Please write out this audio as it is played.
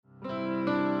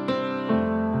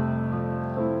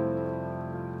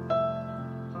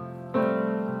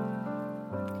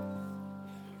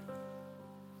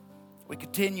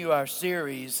continue our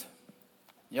series.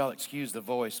 Y'all excuse the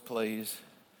voice, please.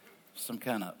 Some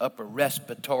kind of upper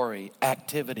respiratory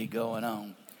activity going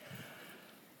on.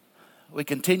 We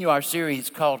continue our series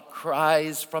called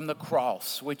Cries from the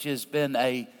Cross, which has been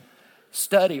a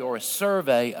study or a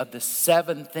survey of the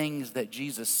 7 things that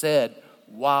Jesus said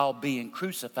while being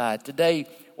crucified. Today,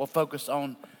 we'll focus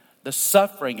on the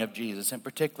suffering of Jesus, in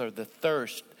particular, the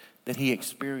thirst that he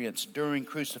experienced during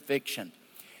crucifixion.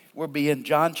 We'll be in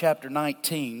John chapter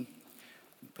 19.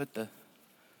 Put the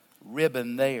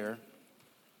ribbon there.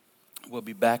 We'll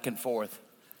be back and forth.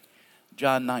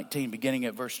 John 19, beginning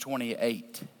at verse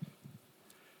 28.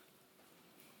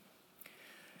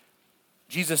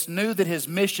 Jesus knew that his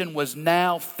mission was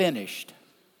now finished.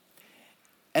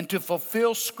 And to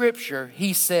fulfill Scripture,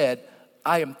 he said,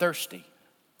 I am thirsty.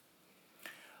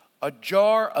 A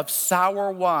jar of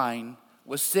sour wine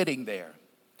was sitting there.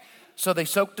 So they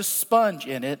soaked a sponge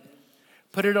in it,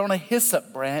 put it on a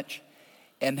hyssop branch,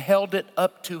 and held it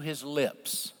up to his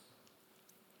lips.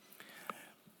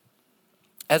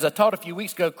 As I taught a few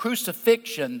weeks ago,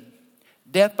 crucifixion,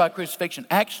 death by crucifixion,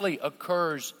 actually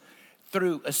occurs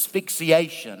through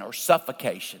asphyxiation or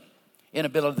suffocation,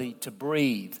 inability to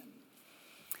breathe.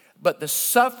 But the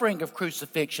suffering of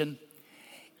crucifixion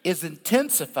is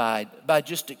intensified by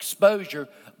just exposure,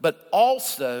 but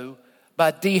also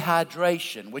by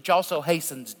dehydration, which also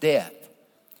hastens death.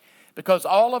 Because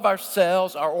all of our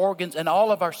cells, our organs, and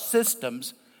all of our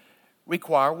systems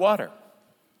require water.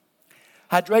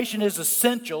 Hydration is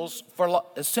essential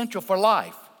for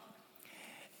life.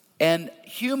 And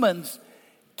humans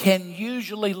can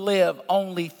usually live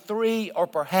only 3 or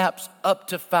perhaps up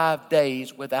to 5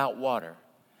 days without water.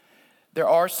 There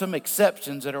are some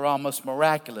exceptions that are almost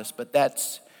miraculous, but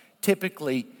that's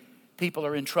typically people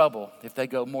are in trouble if they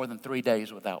go more than 3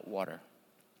 days without water.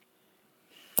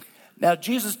 Now,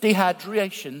 Jesus'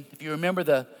 dehydration, if you remember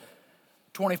the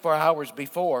 24 hours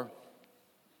before,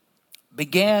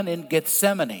 began in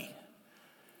Gethsemane.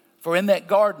 For in that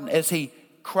garden, as he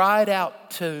cried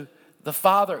out to the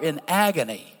Father in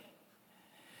agony,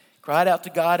 cried out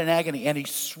to God in agony, and he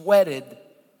sweated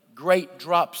great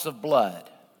drops of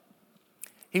blood.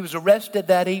 He was arrested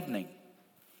that evening,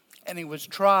 and he was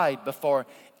tried before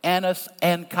Annas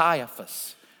and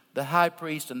Caiaphas, the high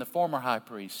priest and the former high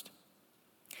priest.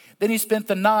 Then he spent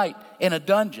the night in a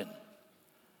dungeon,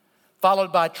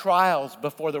 followed by trials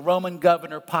before the Roman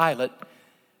governor Pilate,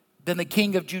 then the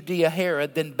king of Judea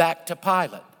Herod, then back to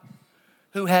Pilate,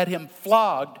 who had him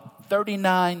flogged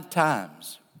 39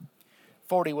 times.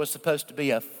 40 was supposed to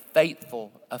be a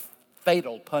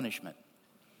fatal punishment.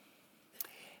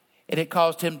 And it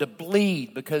caused him to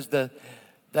bleed because the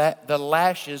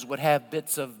lashes would have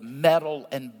bits of metal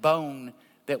and bone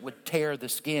that would tear the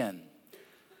skin.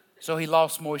 So he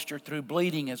lost moisture through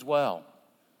bleeding as well.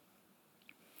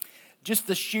 Just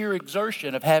the sheer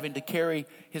exertion of having to carry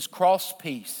his cross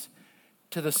piece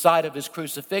to the site of his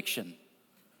crucifixion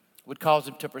would cause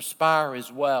him to perspire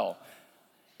as well.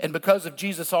 And because of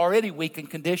Jesus' already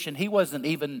weakened condition, he wasn't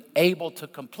even able to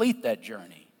complete that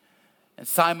journey. And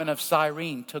Simon of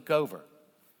Cyrene took over.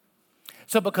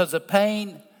 So because of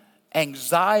pain,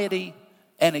 anxiety,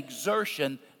 and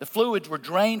exertion, the fluids were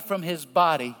drained from his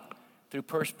body through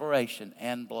perspiration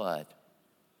and blood.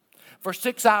 For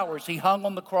 6 hours, he hung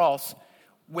on the cross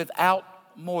without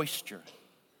moisture.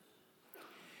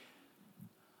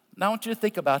 Now I want you to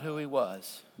think about who he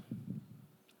was.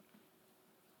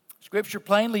 Scripture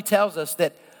plainly tells us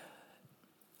that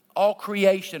all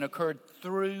creation occurred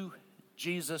through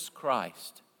Jesus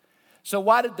Christ. So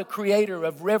why did the creator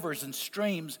of rivers and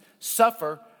streams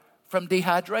suffer from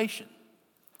dehydration?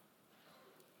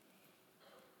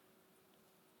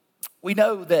 We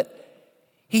know that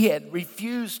he had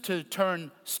refused to turn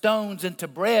stones into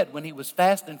bread when he was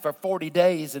fasting for 40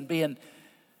 days and being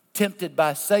tempted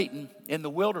by Satan in the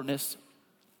wilderness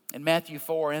in Matthew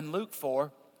 4 and Luke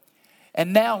 4.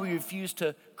 And now he refused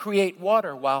to create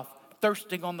water while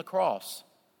thirsting on the cross.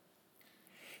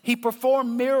 He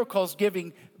performed miracles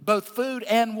giving both food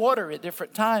and water at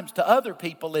different times to other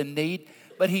people in need,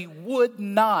 but he would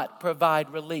not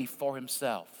provide relief for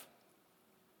himself.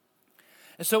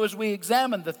 And so as we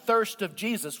examine the thirst of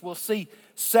Jesus, we'll see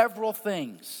several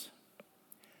things.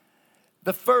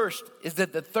 The first is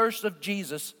that the thirst of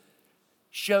Jesus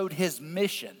showed his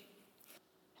mission.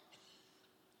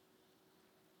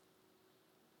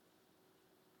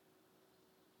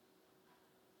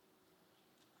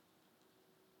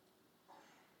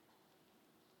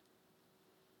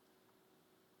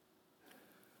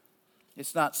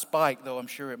 It's not Spike, though I'm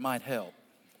sure it might help.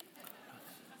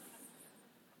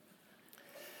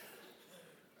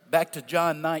 Back to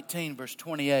John 19, verse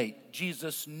 28.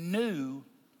 Jesus knew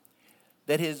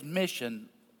that his mission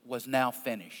was now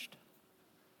finished.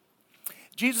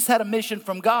 Jesus had a mission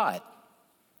from God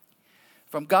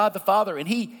the Father, and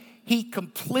he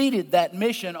completed that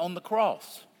mission on the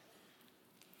cross.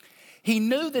 He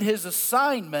knew that his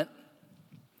assignment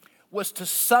was to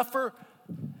suffer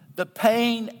the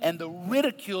pain and the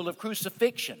ridicule of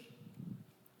crucifixion,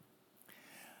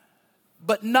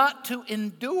 but not to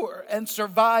endure and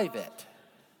survive it.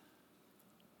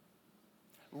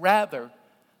 Rather,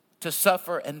 to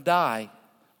suffer and die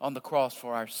on the cross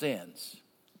for our sins.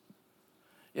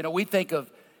 You know, we think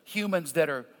of humans that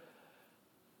are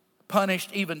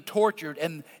punished, even tortured,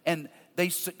 and they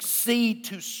succeed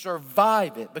to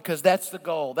survive it because that's the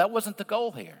goal. That wasn't the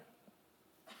goal here.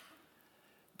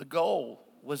 The goal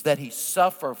was that he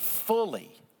suffer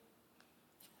fully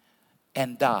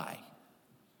and die.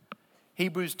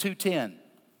 Hebrews 2:10,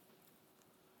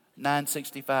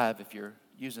 965 if you're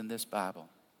using this Bible.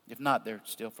 If not, they're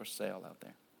still for sale out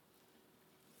there.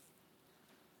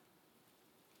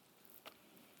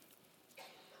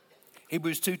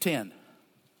 Hebrews 2:10.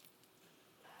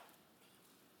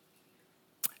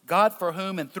 God, for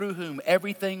whom and through whom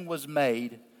everything was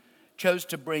made, chose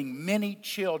to bring many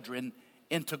children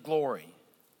into glory.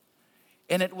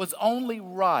 And it was only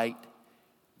right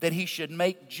that he should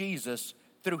make Jesus,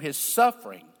 through his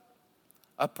suffering,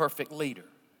 a perfect leader,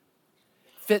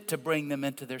 fit to bring them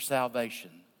into their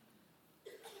salvation.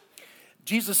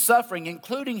 Jesus' suffering,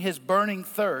 including his burning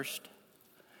thirst,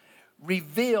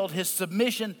 revealed his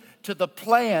submission to the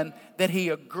plan that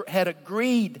he had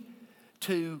agreed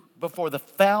to before the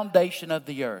foundation of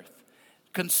the earth,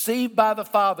 conceived by the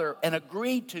Father and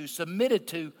agreed to, submitted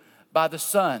to by the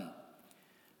Son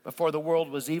before the world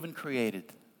was even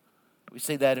created. We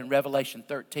see that in Revelation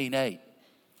 13:8.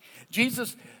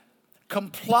 Jesus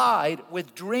complied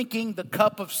with drinking the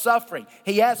cup of suffering.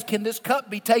 He asked, "Can this cup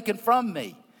be taken from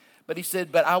me?" But he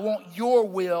said, "But I want your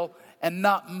will and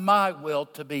not my will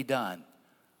to be done."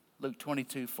 Luke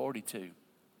 22:42.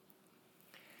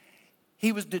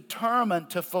 He was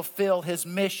determined to fulfill his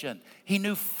mission. He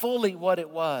knew fully what it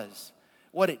was,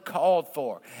 what it called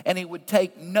for, and he would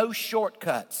take no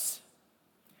shortcuts.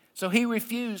 So he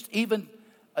refused even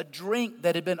a drink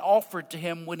that had been offered to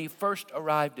him when he first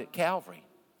arrived at Calvary.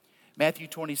 Matthew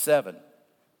 27.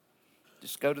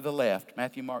 Just go to the left.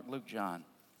 Matthew, Mark, Luke, John.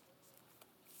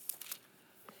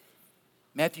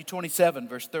 Matthew 27,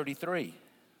 verse 33.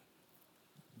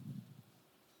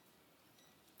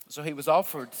 So he was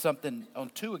offered something on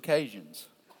 2 occasions.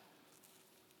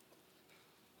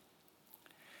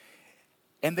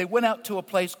 And they went out to a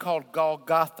place called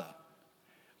Golgotha,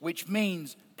 which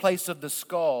means place of the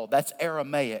skull. That's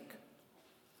Aramaic.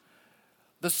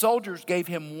 The soldiers gave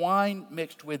him wine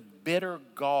mixed with bitter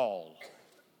gall.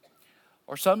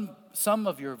 Or some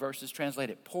of your verses translate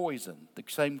it poison. The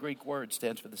same Greek word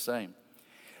stands for the same.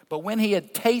 But when he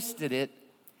had tasted it,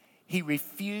 he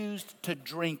refused to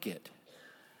drink it.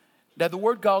 Now the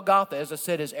word Golgotha, as I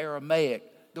said, is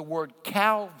Aramaic. The word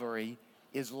Calvary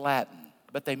is Latin,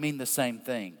 but they mean the same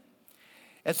thing.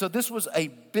 And so this was a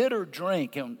bitter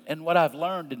drink. And what I've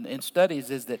learned in studies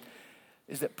is that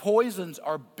poisons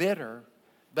are bitter,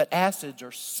 but acids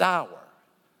are sour.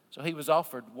 So he was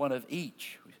offered one of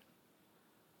each.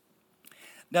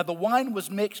 Now the wine was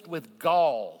mixed with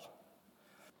gall.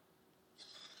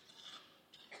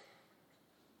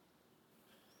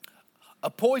 A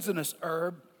poisonous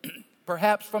herb,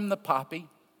 perhaps from the poppy.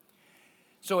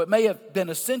 So it may have been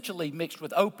essentially mixed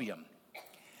with opium.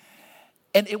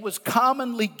 And it was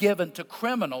commonly given to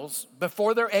criminals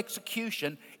before their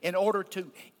execution in order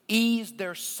to ease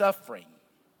their suffering.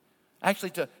 Actually,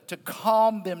 to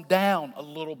calm them down a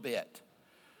little bit.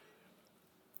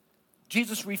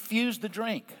 Jesus refused the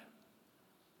drink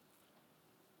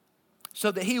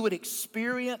so that he would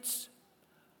experience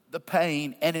the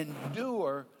pain and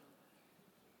endure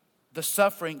the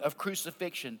suffering of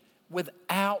crucifixion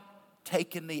without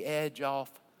taking the edge off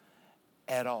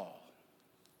at all.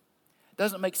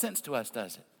 Doesn't make sense to us,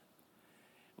 does it?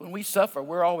 When we suffer,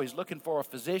 we're always looking for a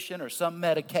physician or some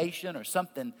medication or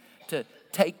something to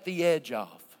take the edge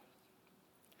off.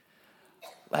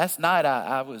 Last night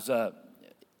I was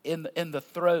in the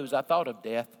throes. I thought of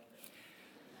death.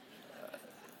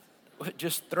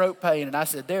 Just throat pain, and I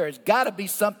said, there has got to be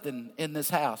something in this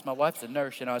house. My wife's a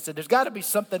nurse, I said, there's got to be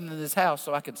something in this house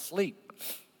so I can sleep,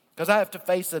 because I have to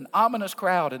face an ominous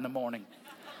crowd in the morning.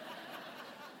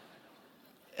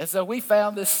 And so we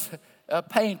found this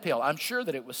pain pill. I'm sure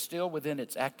that it was still within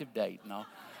its active date and all.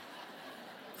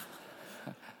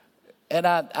 And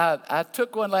I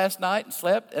took one last night and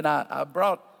slept, and I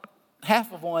brought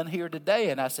half of one here today.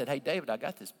 And I said, hey, David, I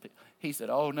got this. He said,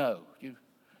 oh, no.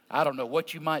 I don't know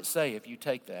what you might say if you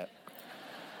take that.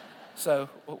 So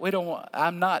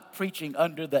I'm not preaching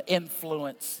under the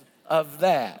influence of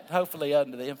that. Hopefully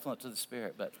under the influence of the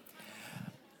Spirit.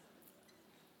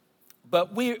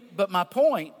 But my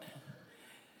point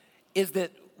is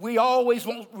that we always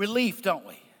want relief, don't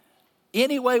we?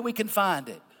 Any way we can find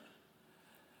it.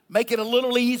 Make it a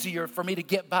little easier for me to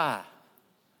get by.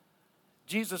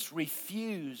 Jesus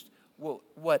refused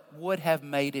what would have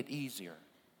made it easier.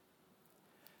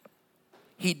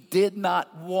 He did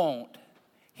not want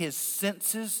his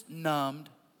senses numbed,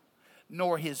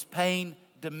 nor his pain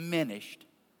diminished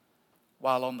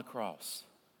while on the cross.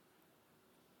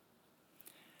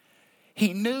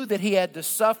 He knew that he had to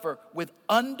suffer with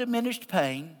undiminished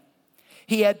pain.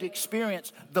 He had to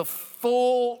experience the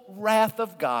full wrath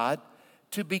of God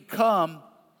to become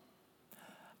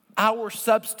our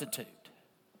substitute,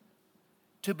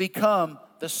 to become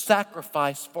the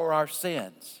sacrifice for our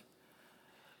sins.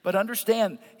 But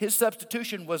understand, his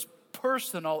substitution was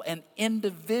personal and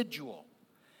individual.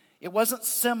 It wasn't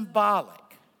symbolic.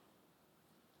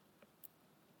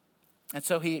 And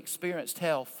so he experienced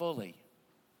hell fully.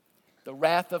 The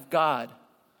wrath of God,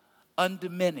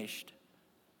 undiminished,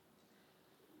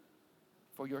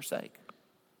 for your sake.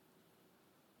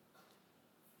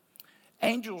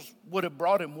 Angels would have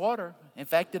brought him water. In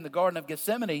fact, in the Garden of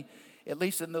Gethsemane, at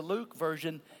least in the Luke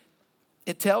version,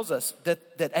 it tells us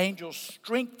that angels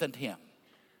strengthened him.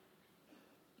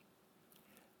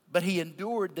 But he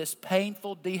endured this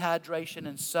painful dehydration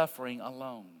and suffering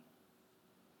alone.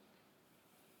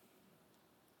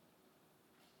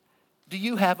 Do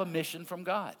you have a mission from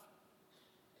God?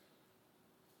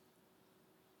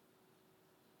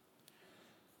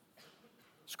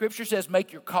 Scripture says,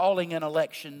 make your calling and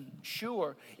election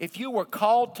sure. If you were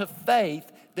called to faith,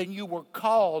 then you were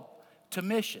called to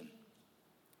mission.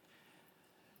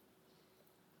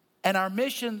 And our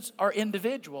missions are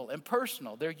individual and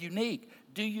personal. They're unique.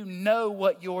 Do you know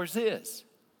what yours is?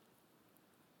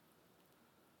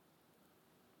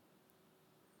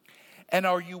 And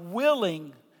are you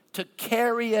willing to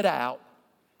carry it out,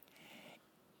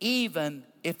 even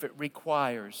if it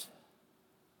requires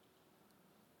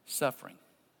suffering?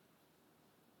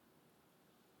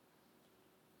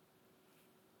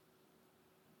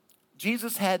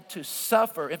 Jesus had to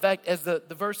suffer. In fact, as the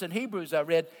verse in Hebrews I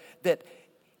read, that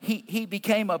he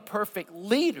became a perfect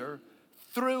leader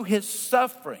through his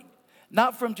suffering.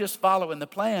 Not from just following the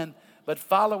plan, but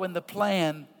following the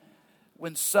plan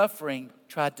when suffering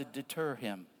tried to deter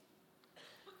him.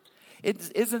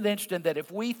 Isn't it interesting that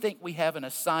if we think we have an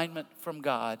assignment from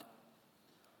God,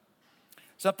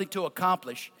 something to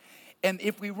accomplish, and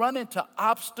if we run into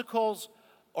obstacles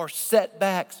or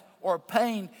setbacks or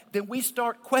pain, then we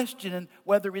start questioning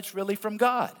whether it's really from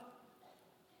God.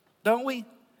 Don't we?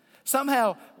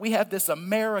 Somehow we have this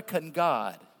American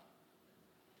God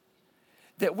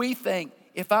that we think,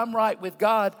 if I'm right with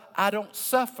God, I don't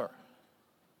suffer.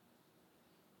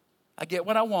 I get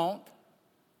what I want.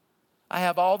 I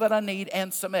have all that I need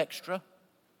and some extra.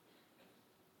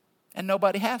 And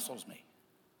nobody hassles me.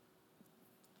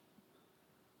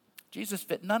 Jesus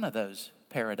fit none of those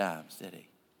paradigms, did he?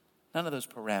 None of those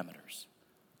parameters.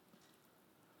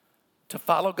 To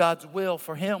follow God's will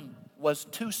for him was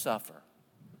to suffer,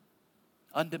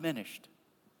 undiminished.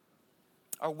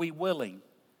 Are we willing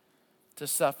to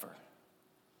suffer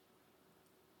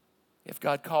if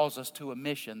God calls us to a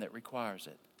mission that requires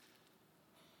it?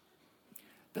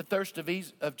 The thirst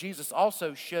of Jesus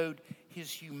also showed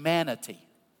his humanity.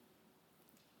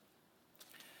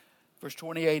 Verse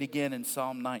 28 again in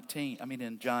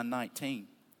in John 19.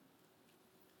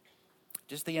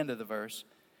 Just the end of the verse.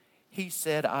 He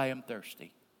said, I am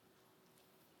thirsty.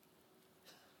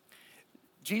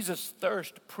 Jesus'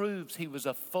 thirst proves he was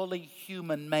a fully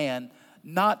human man,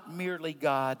 not merely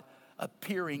God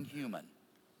appearing human.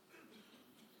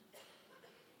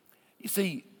 You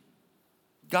see,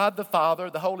 God the Father,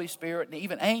 the Holy Spirit, and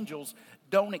even angels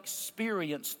don't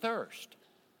experience thirst.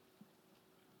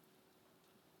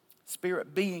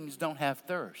 Spirit beings don't have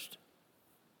thirst.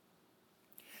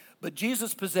 But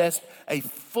Jesus possessed a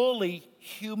fully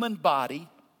human body,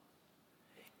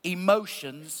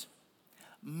 emotions,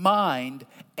 mind,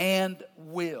 and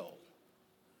will.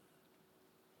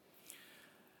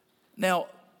 Now,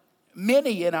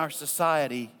 many in our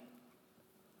society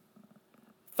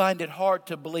find it hard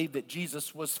to believe that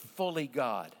Jesus was fully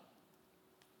God.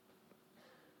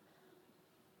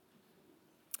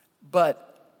 But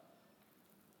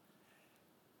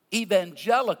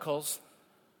evangelicals,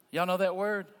 y'all know that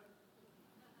word?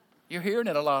 You're hearing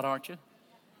it a lot, aren't you?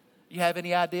 You have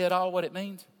any idea at all what it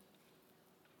means?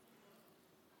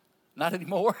 Not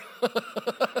anymore.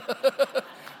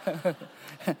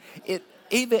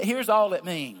 Here's all it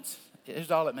means.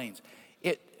 Here's all it means.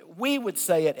 We would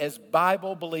say it as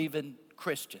Bible-believing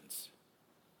Christians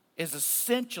is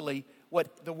essentially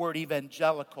what the word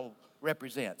evangelical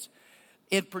represents.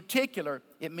 In particular,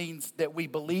 it means that we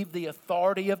believe the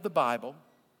authority of the Bible.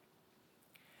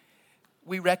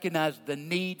 We recognize the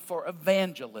need for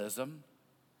evangelism,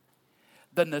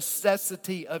 the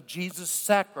necessity of Jesus'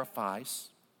 sacrifice,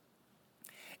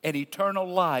 and eternal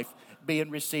life being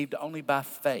received only by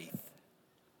faith.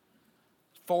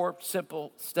 4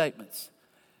 simple statements.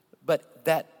 But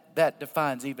that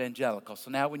defines evangelical. So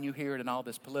now when you hear it in all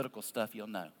this political stuff, you'll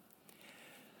know.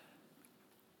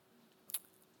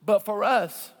 But for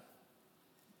us,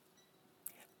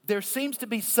 there seems to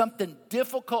be something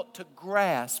difficult to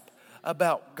grasp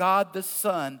about God the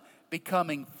Son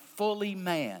becoming fully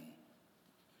man.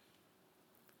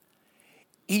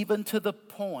 Even to the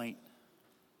point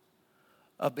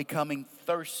of becoming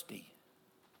thirsty,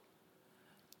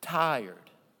 tired,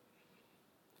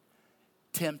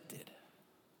 tempted.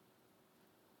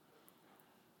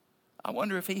 I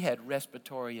wonder if he had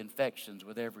respiratory infections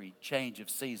with every change of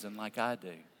season like I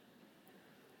do.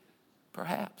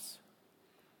 Perhaps.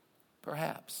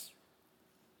 Perhaps.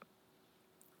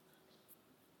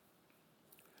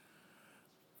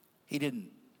 He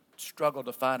didn't struggle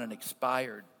to find an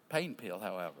expired pain pill,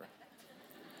 however.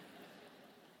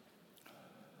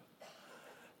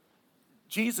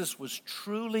 Jesus was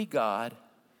truly God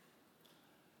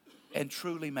and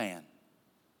truly man,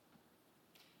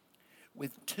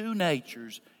 with 2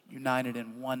 natures united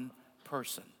in one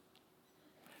person.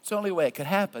 It's the only way it could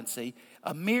happen, see.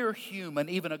 A mere human,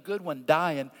 even a good one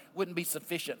dying, wouldn't be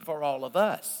sufficient for all of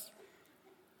us.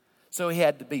 So he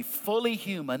had to be fully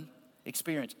human,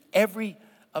 experience every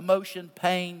emotion,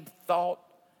 pain, thought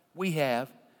we have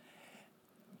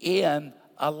in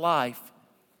a life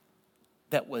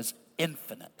that was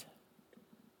infinite.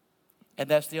 And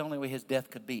that's the only way his death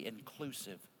could be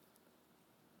inclusive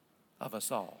of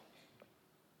us all.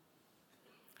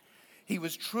 He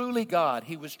was truly God.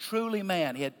 He was truly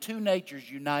man. He had 2 natures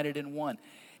united in one.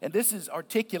 And this is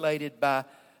articulated by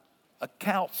a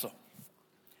council.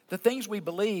 The things we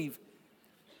believe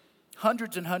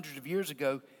hundreds and hundreds of years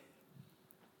ago,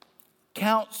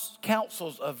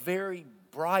 councils of very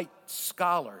bright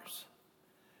scholars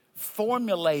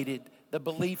formulated the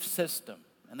belief system.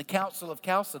 And the Council of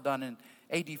Chalcedon in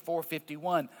AD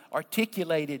 451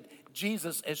 articulated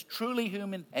Jesus as truly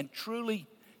human and truly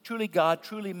God,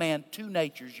 truly man, 2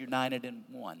 natures united in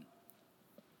one.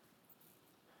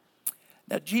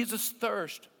 Now, Jesus'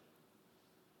 thirst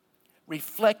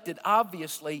reflected,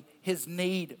 obviously, his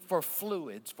need for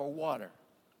fluids, for water.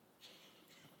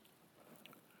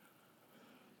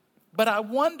 But I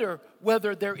wonder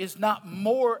whether there is not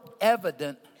more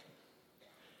evident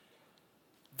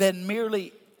than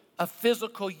merely a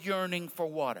physical yearning for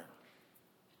water.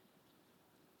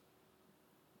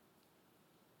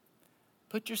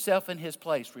 Put yourself in his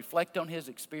place. Reflect on his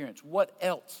experience. What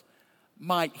else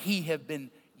might he have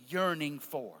been yearning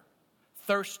for,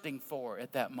 thirsting for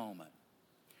at that moment?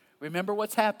 Remember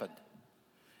what's happened.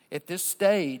 At this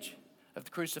stage of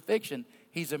the crucifixion,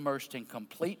 he's immersed in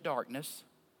complete darkness,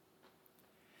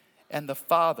 and the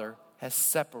Father has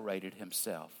separated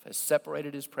himself, has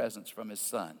separated his presence from his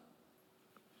Son.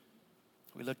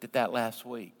 We looked at that last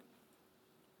week.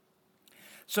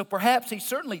 So perhaps he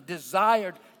certainly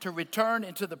desired to return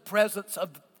into the presence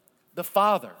of the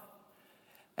Father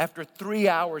after 3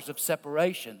 hours of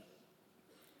separation.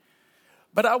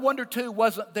 But I wonder too,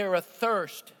 wasn't there a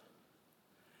thirst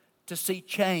to see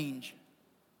change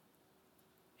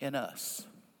in us?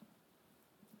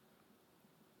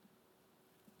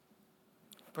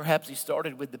 Perhaps he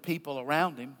started with the people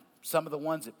around him, some of the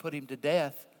ones that put him to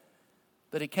death,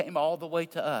 but he came all the way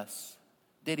to us.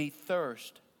 Did he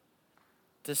thirst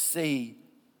to see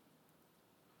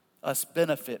us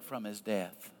benefit from his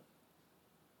death,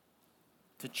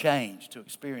 to change, to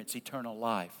experience eternal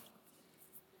life?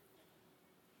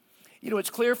 You know, it's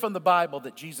clear from the Bible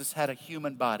that Jesus had a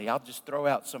human body. I'll just throw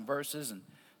out some verses, and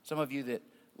some of you that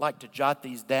like to jot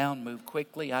these down, move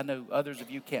quickly. I know others of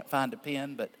you can't find a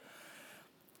pen, but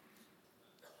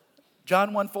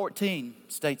John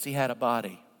 1:14 states he had a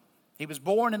body. He was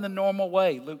born in the normal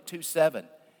way, Luke 2:7.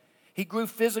 He grew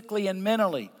physically and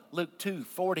mentally, Luke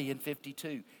 2:40 and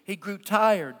 52. He grew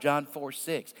tired, John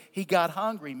 4:6. He got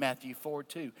hungry, Matthew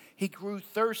 4:2. He grew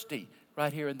thirsty,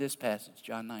 right here in this passage,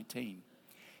 John 19.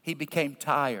 He became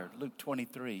tired, Luke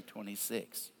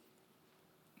 23:26.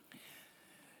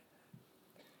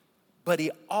 But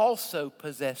he also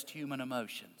possessed human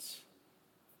emotions.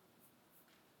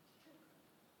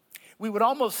 We would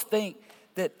almost think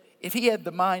that if he had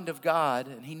the mind of God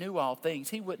and he knew all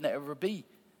things, he wouldn't ever be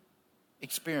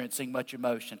experiencing much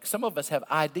emotion. Some of us have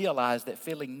idealized that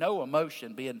feeling no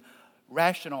emotion, being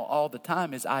rational all the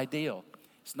time, is ideal.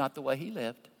 It's not the way he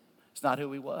lived. It's not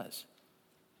who he was.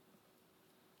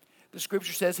 The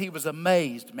scripture says he was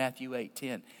amazed, Matthew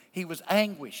 8:10. He was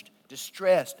anguished,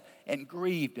 distressed, and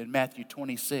grieved in Matthew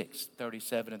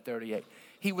 26:37 and 38.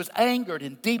 He was angered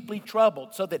and deeply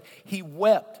troubled so that he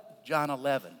wept, John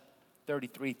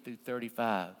 11:33 through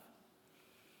 35.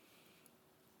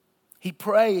 He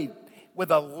prayed with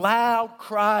a loud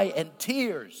cry and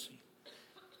tears.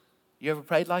 You ever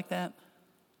prayed like that?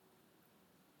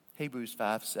 Hebrews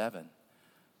 5:7.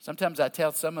 Sometimes I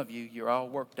tell some of you, you're all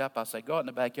worked up. I say, go out in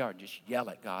the backyard and just yell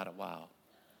at God a while.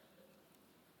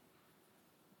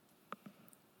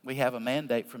 We have a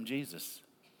mandate from Jesus.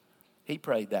 He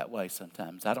prayed that way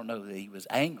sometimes. I don't know that he was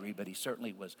angry, but he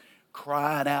certainly was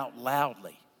crying out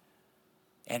loudly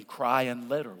and crying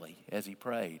literally as he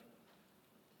prayed.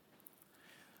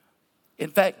 In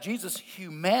fact, Jesus'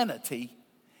 humanity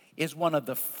is one of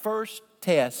the first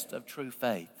tests of true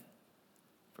faith.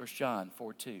 1 John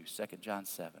 4:2, 2 John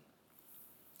 7.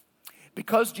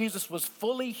 Because Jesus was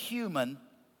fully human,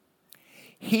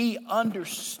 he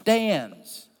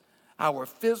understands our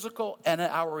physical and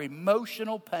our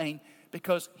emotional pain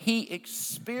because he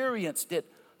experienced it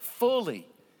fully.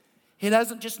 He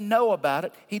doesn't just know about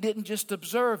it. He didn't just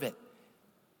observe it.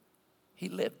 He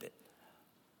lived it.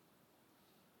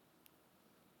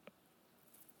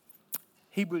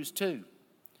 Hebrews 2,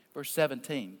 verse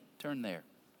 17. Turn there.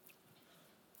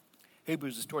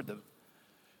 Hebrews is toward the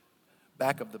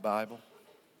back of the Bible.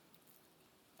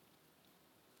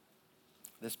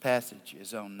 This passage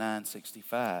is on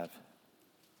 965.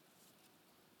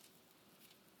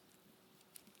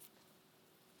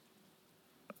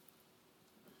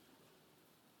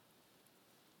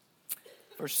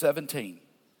 Verse 17.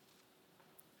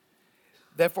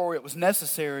 Therefore it was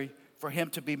necessary for him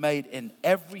to be made in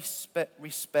every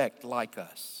respect like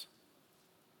us,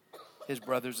 his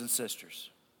brothers and sisters,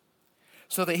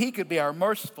 so that he could be our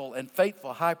merciful and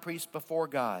faithful high priest before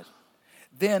God.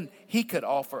 Then he could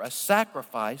offer a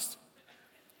sacrifice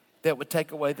that would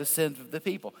take away the sins of the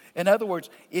people. In other words,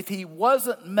 if he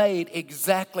wasn't made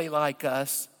exactly like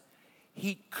us,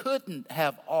 he couldn't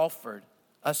have offered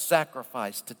a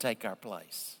sacrifice to take our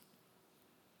place.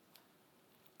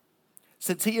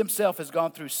 Since he himself has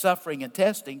gone through suffering and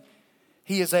testing,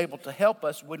 he is able to help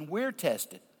us when we're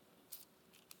tested.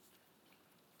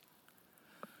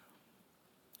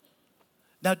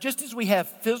 Now, just as we have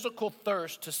physical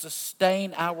thirst to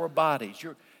sustain our bodies,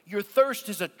 your thirst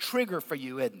is a trigger for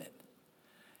you, isn't it?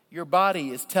 Your body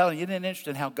is telling you. Isn't it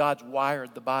interesting how God's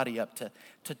wired the body up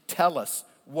to tell us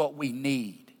what we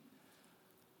need?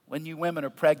 When you women are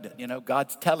pregnant,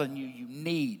 God's telling you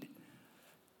need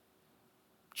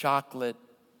chocolate,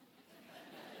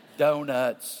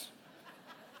 donuts,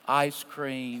 ice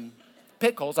cream,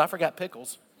 pickles. I forgot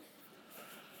pickles.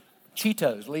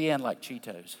 Cheetos. Leanne liked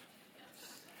Cheetos.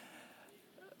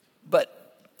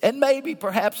 And maybe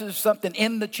perhaps there's something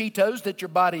in the Cheetos that your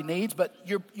body needs, but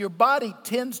your body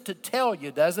tends to tell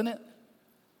you, doesn't it?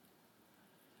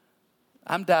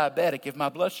 I'm diabetic. If my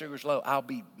blood sugar is low, I'll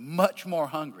be much more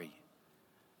hungry.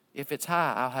 If it's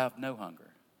high, I'll have no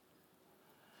hunger.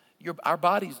 Our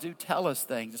bodies do tell us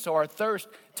things. So our thirst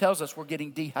tells us we're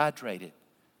getting dehydrated.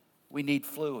 We need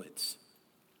fluids.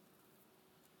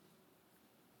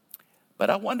 But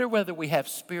I wonder whether we have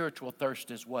spiritual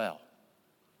thirst as well.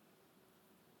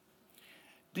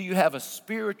 Do you have a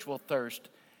spiritual thirst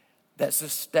that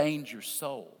sustains your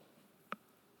soul?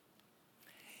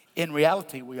 In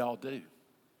reality, we all do.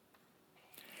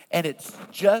 And it's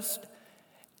just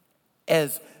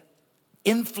as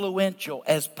influential,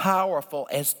 as powerful,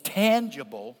 as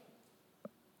tangible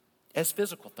as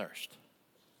physical thirst.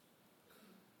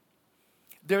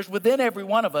 There's within every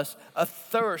one of us a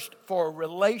thirst for a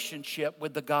relationship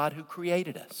with the God who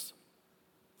created us.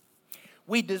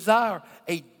 We desire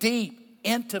a deep,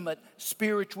 intimate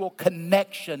spiritual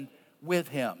connection with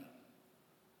him.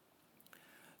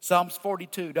 Psalms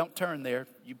 42, don't turn there.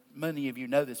 Many of you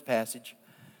know this passage.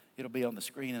 It'll be on the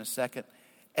screen in a second.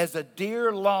 As a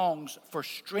deer longs for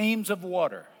streams of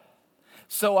water,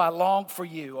 so I long for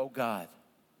you, O God.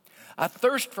 I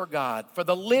thirst for God, for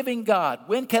the living God.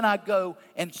 When can I go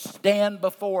and stand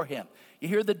before him? You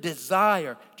hear the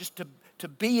desire just to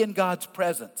be in God's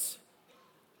presence.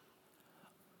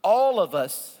 All of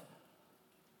us,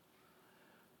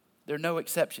 there are no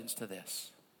exceptions to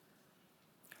this.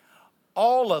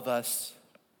 All of us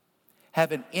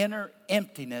have an inner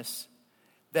emptiness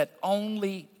that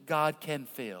only God can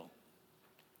fill.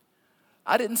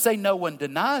 I didn't say no one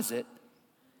denies it.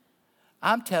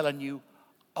 I'm telling you,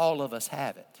 all of us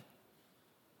have it.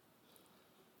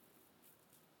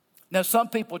 Now, some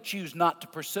people choose not to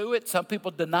pursue it. Some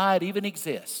people deny it even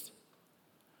exists.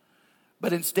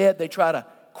 But instead, they try to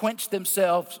quench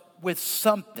themselves with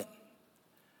something.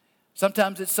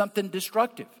 Sometimes it's something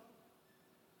destructive.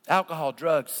 Alcohol,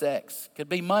 drugs, sex. Could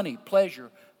be money, pleasure,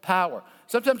 power.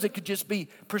 Sometimes it could just be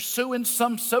pursuing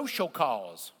some social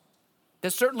cause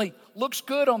that certainly looks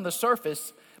good on the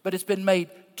surface, but it's been made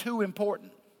too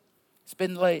important. It's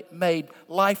been made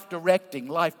life-directing,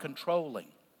 life-controlling.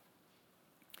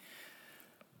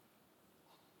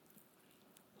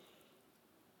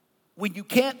 When you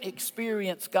can't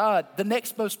experience God, the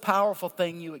next most powerful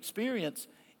thing you experience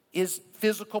is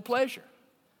physical pleasure.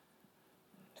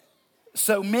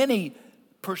 So many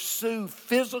pursue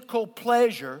physical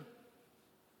pleasure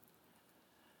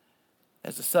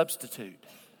as a substitute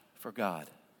for God.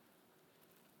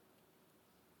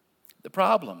 The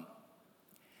problem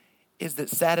is that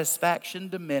satisfaction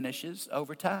diminishes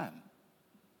over time.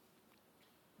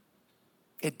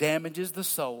 It damages the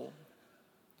soul.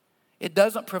 It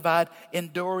doesn't provide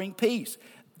enduring peace.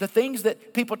 The things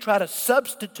that people try to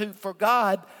substitute for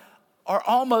God are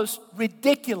almost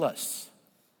ridiculous.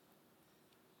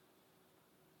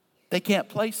 They can't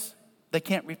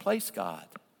replace God.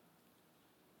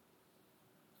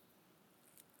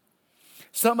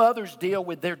 Some others deal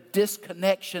with their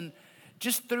disconnection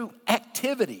just through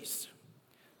activities,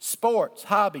 sports,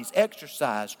 hobbies,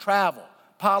 exercise, travel,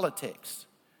 politics,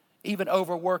 even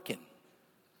overworking.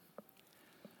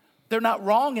 They're not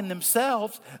wrong in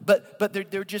themselves, but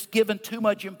they're just given too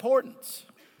much importance.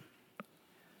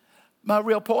 My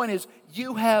real point is,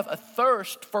 you have a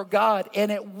thirst for God,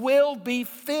 and it will be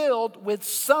filled with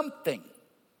something.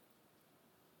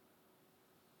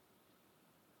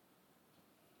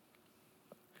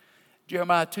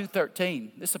 Jeremiah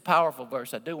 2:13. This is a powerful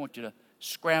verse. I do want you to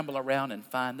scramble around and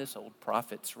find this old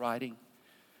prophet's writing.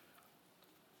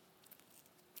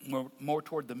 More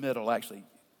toward the middle, actually.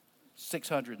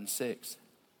 606.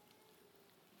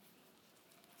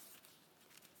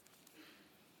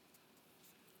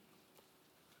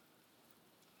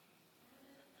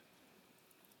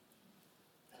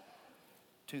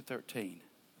 (2:13).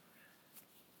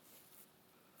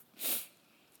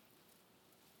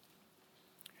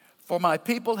 For my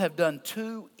people have done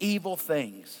two evil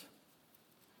things.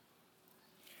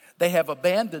 They have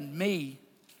abandoned me,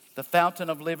 the fountain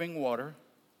of living water,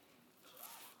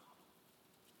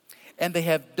 and they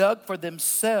have dug for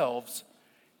themselves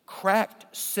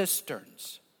cracked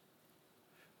cisterns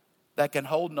that can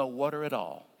hold no water at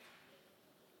all.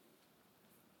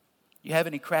 You have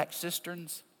any cracked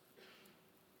cisterns?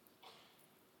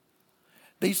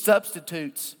 These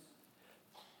substitutes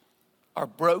are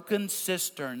broken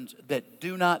cisterns that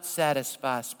do not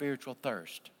satisfy spiritual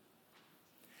thirst.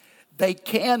 They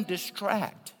can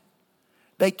distract.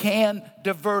 They can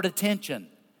divert attention,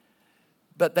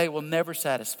 but they will never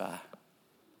satisfy.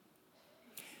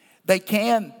 They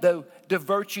can, though,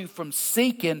 divert you from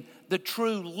seeking the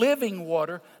true living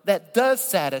water that does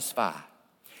satisfy.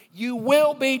 You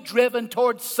will be driven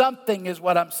towards something, is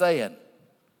what I'm saying.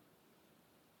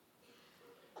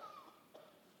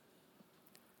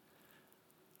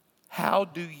 How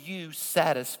do you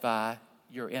satisfy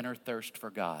your inner thirst for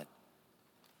God?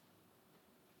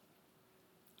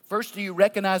 First, do you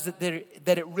recognize that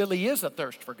it really is a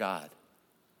thirst for God?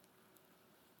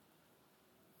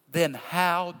 Then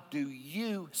how do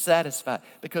you satisfy?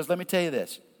 Because let me tell you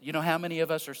this. You know how many of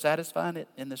us are satisfying it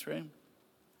in this room?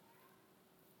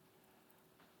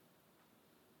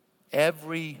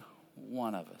 Every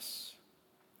one of us.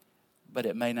 But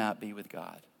it may not be with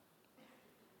God.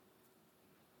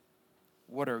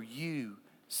 What are you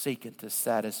seeking to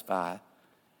satisfy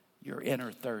your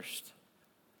inner thirst,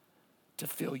 to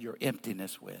fill your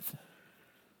emptiness with?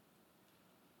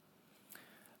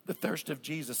 The thirst of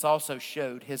Jesus also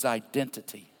showed his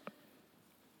identity.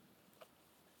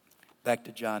 Back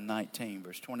to John 19,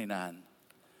 verse 29.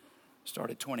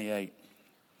 Start at 28.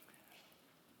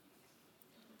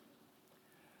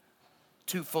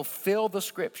 To fulfill the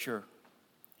scripture,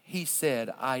 he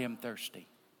said, I am thirsty.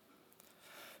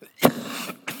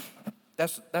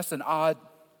 That's an odd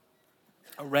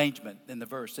arrangement in the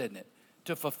verse, isn't it?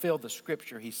 To fulfill the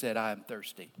scripture, he said, I am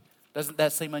thirsty. Doesn't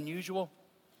that seem unusual?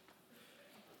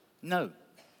 No.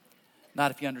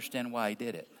 Not if you understand why he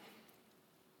did it.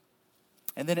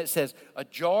 And then it says, a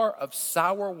jar of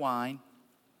sour wine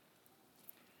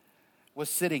was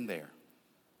sitting there.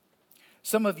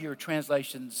 Some of your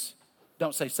translations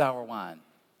don't say sour wine.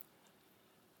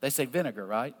 They say vinegar,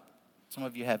 right? Some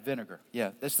of you have vinegar.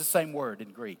 Yeah, that's the same word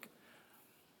in Greek.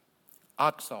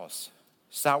 oxos,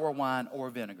 sour wine or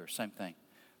vinegar, same thing,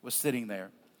 was sitting there.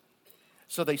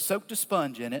 So they soaked a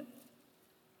sponge in it,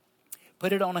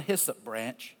 put it on a hyssop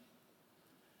branch,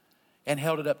 and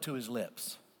held it up to his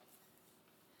lips.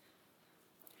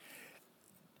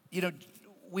 You know,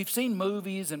 we've seen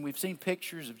movies and we've seen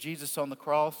pictures of Jesus on the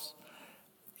cross,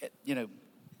 you know,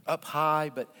 up high,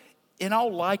 but in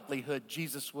all likelihood,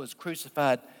 Jesus was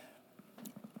crucified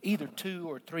either 2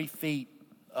 or 3 feet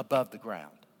above the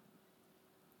ground.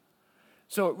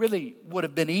 So it really would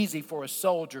have been easy for a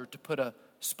soldier to put a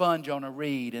sponge on a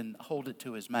reed and hold it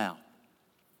to his mouth.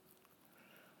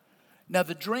 Now,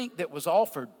 the drink that was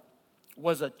offered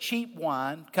was a cheap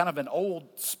wine, kind of an old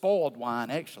spoiled wine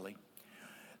actually,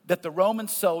 that the Roman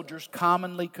soldiers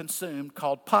commonly consumed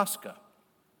called Pascha.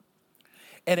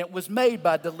 And it was made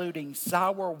by diluting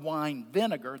sour wine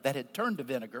vinegar that had turned to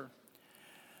vinegar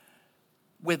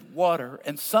with water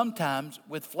and sometimes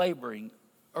with flavoring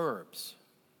herbs.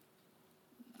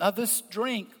 Now, this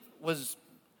drink was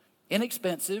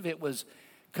inexpensive. It was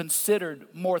considered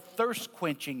more thirst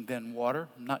quenching than water.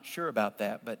 I'm not sure about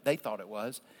that, but they thought it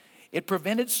was. It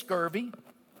prevented scurvy,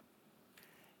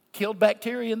 killed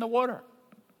bacteria in the water.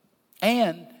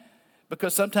 And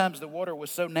because sometimes the water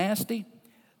was so nasty,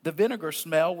 the vinegar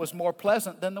smell was more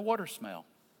pleasant than the water smell.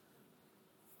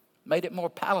 Made it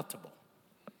more palatable.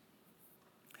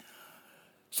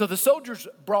 So the soldiers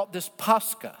brought this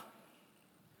Pascha,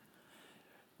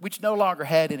 which no longer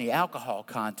had any alcohol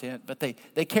content, but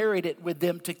they carried it with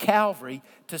them to Calvary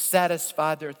to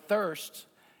satisfy their thirst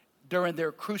during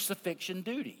their crucifixion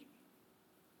duty.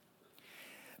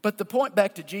 But the point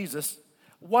back to Jesus,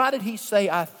 why did he say,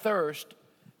 I thirst,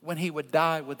 when he would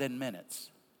die within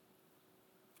minutes?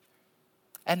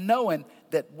 And knowing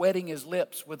that wetting his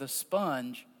lips with a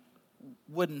sponge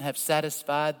wouldn't have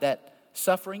satisfied that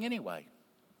suffering anyway.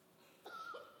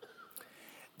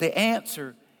 The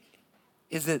answer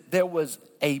is that there was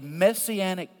a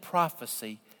messianic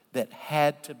prophecy that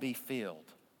had to be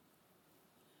filled.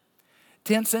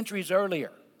 10 centuries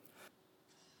earlier,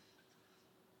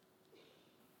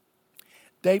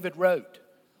 David wrote,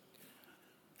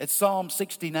 it's Psalm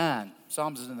 69.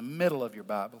 Psalms is in the middle of your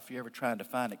Bible if you're ever trying to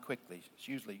find it quickly. It's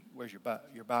usually where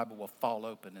your Bible will fall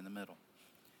open in the middle.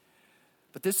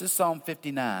 But this is Psalm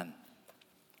 59,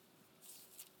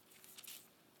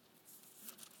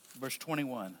 verse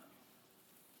 21.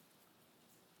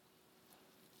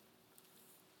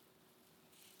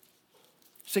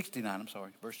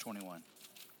 Verse 21.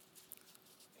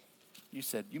 You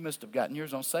said, you must have gotten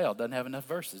yours on sale. Doesn't have enough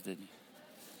verses, didn't you?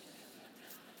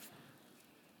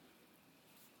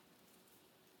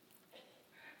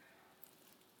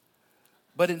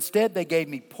 But instead they gave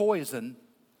me poison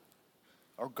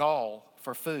or gall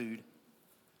for food.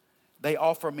 They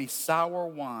offer me sour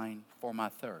wine for my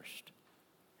thirst.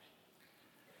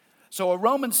 So a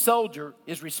Roman soldier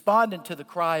is responding to the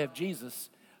cry of Jesus,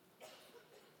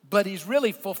 but he's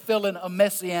really fulfilling a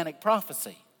messianic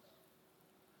prophecy.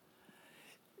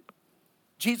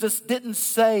 Jesus didn't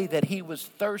say that he was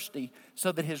thirsty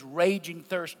so that his raging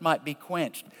thirst might be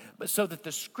quenched, but so that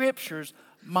the scriptures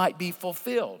might be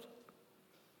fulfilled.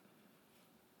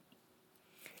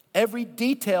 Every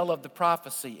detail of the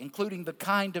prophecy, including the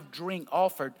kind of drink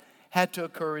offered, had to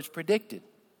occur as predicted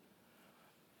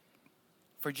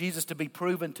for Jesus to be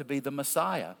proven to be the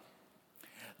Messiah.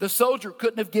 The soldier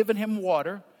couldn't have given him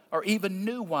water or even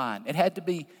new wine. It had to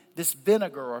be this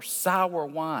vinegar or sour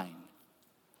wine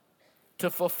to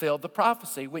fulfill the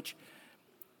prophecy, which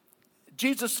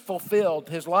Jesus fulfilled,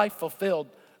 his life fulfilled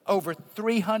over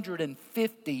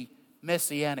 350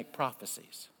 messianic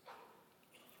prophecies.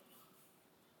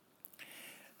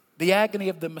 The agony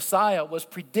of the Messiah was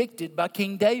predicted by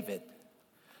King David.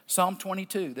 Psalm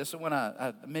 22, this is one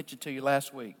I mentioned to you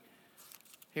last week.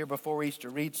 Here before Easter,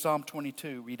 read Psalm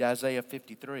 22, read Isaiah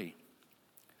 53.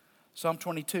 Psalm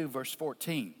 22, verse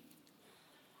 14.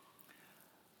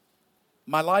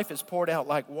 My life is poured out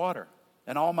like water,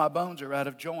 and all my bones are out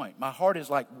of joint. My heart is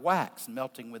like wax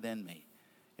melting within me.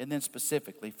 And then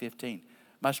specifically 15.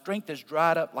 My strength is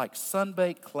dried up like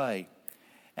sun-baked clay,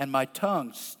 and my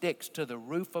tongue sticks to the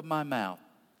roof of my mouth.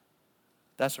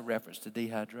 That's a reference to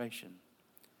dehydration.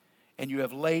 And you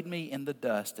have laid me in the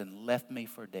dust and left me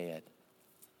for dead.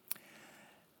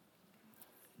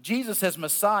 Jesus, as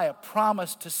Messiah,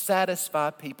 promised to satisfy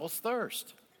people's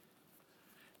thirst.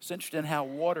 It's interesting how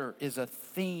water is a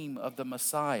theme of the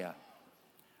Messiah.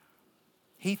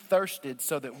 He thirsted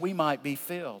so that we might be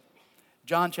filled.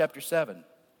 John chapter 7.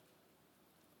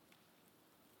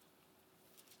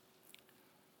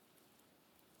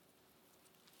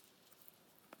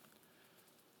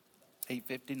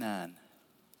 8:59.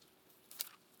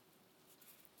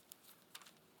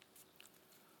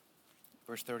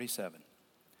 Verse 37.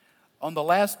 On the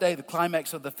last day, the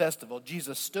climax of the festival,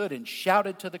 Jesus stood and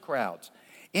shouted to the crowds,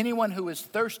 "Anyone who is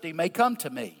thirsty may come to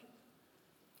me.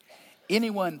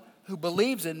 Anyone who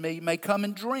believes in me may come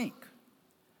and drink.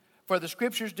 For the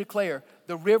scriptures declare,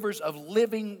 the rivers of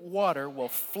living water will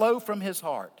flow from his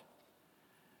heart."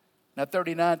 Now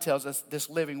 39 tells us this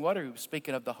living water, he was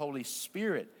speaking of the Holy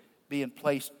Spirit being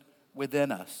placed within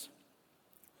us.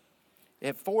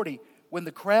 At 40, when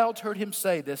the crowds heard him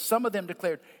say this, some of them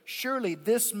declared, "Surely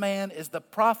this man is the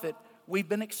prophet we've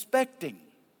been expecting."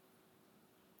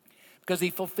 Because he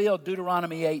fulfilled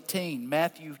Deuteronomy 18,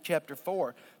 Matthew chapter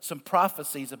 4, some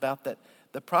prophecies about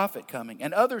the prophet coming.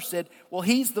 And others said, "Well,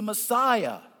 he's the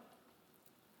Messiah."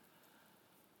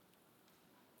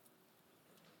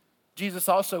 Jesus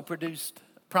also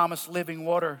promised living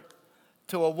water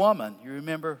to a woman. You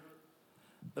remember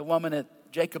the woman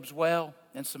at Jacob's well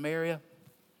in Samaria?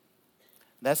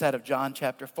 That's out of John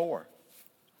chapter 4.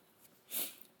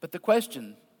 But the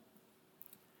question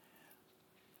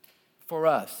for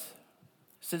us,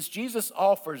 since Jesus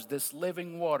offers this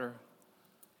living water,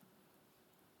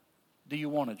 do you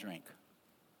want to drink?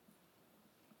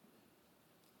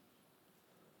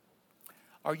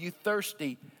 Are you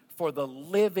thirsty for the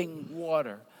living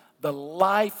water, the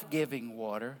life-giving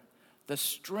water, the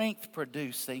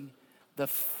strength-producing, the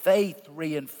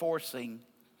faith-reinforcing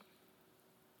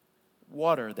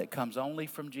water that comes only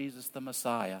from Jesus the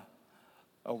Messiah?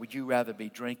 Or would you rather be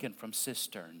drinking from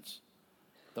cisterns,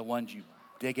 the ones you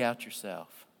dig out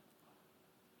yourself?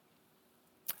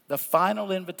 The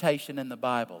final invitation in the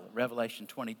Bible, Revelation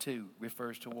 22,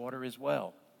 refers to water as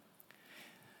well.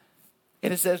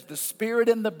 And it says, "The Spirit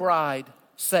and the bride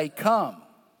say, 'Come.'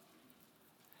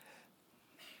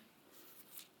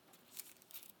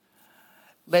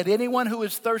 Let anyone who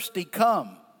is thirsty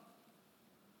come.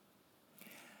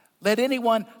 Let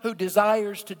anyone who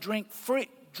desires to drink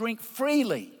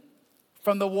freely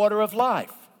from the water of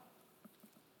life.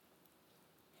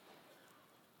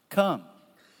 Come."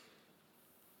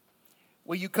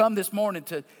 Will you come this morning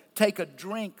to take a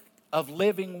drink of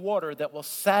living water that will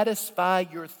satisfy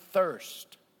your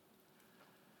thirst?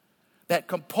 That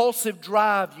compulsive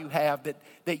drive you have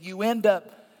that you end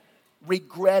up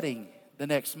regretting the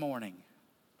next morning.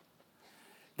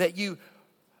 That you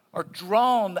are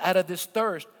drawn out of this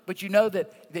thirst, but you know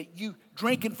that you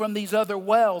drinking from these other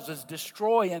wells is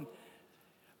destroying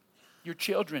your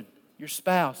children, your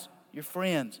spouse, your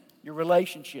friends, your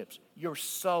relationships, your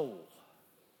soul.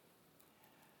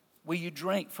 Will you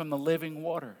drink from the living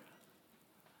water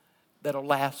that'll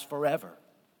last forever?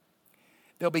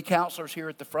 There'll be counselors here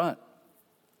at the front.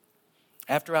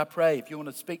 After I pray, if you want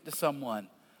to speak to someone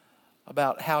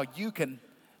about how you can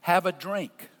have a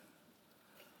drink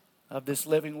of this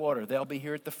living water, they'll be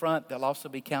here at the front. There'll also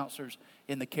be counselors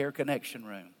in the Care Connection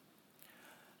room.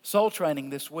 Soul training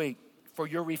this week for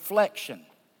your reflection.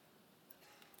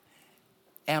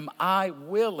 Am I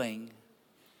willing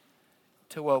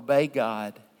to obey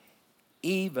God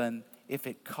even if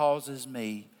it causes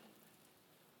me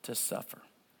to suffer?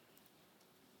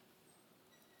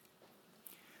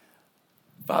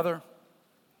 Father,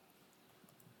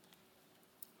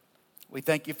 we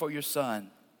thank you for your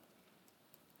Son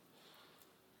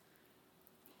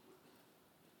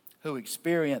who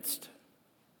experienced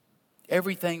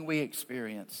everything we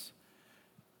experience,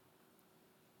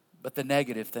 but the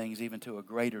negative things even to a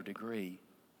greater degree,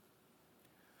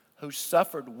 who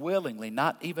suffered willingly,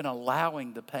 not even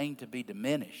allowing the pain to be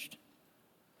diminished,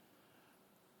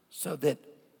 so that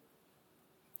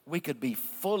we could be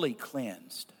fully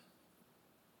cleansed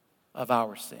of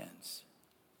our sins.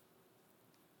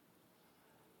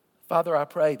 Father, I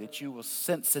pray that you will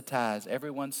sensitize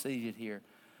everyone seated here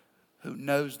who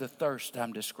knows the thirst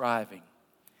I'm describing,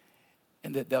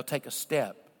 and that they'll take a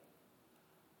step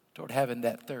toward having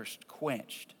that thirst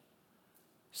quenched,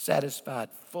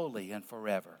 satisfied fully and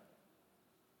forever.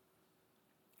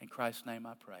 In Christ's name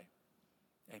I pray.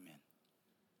 Amen.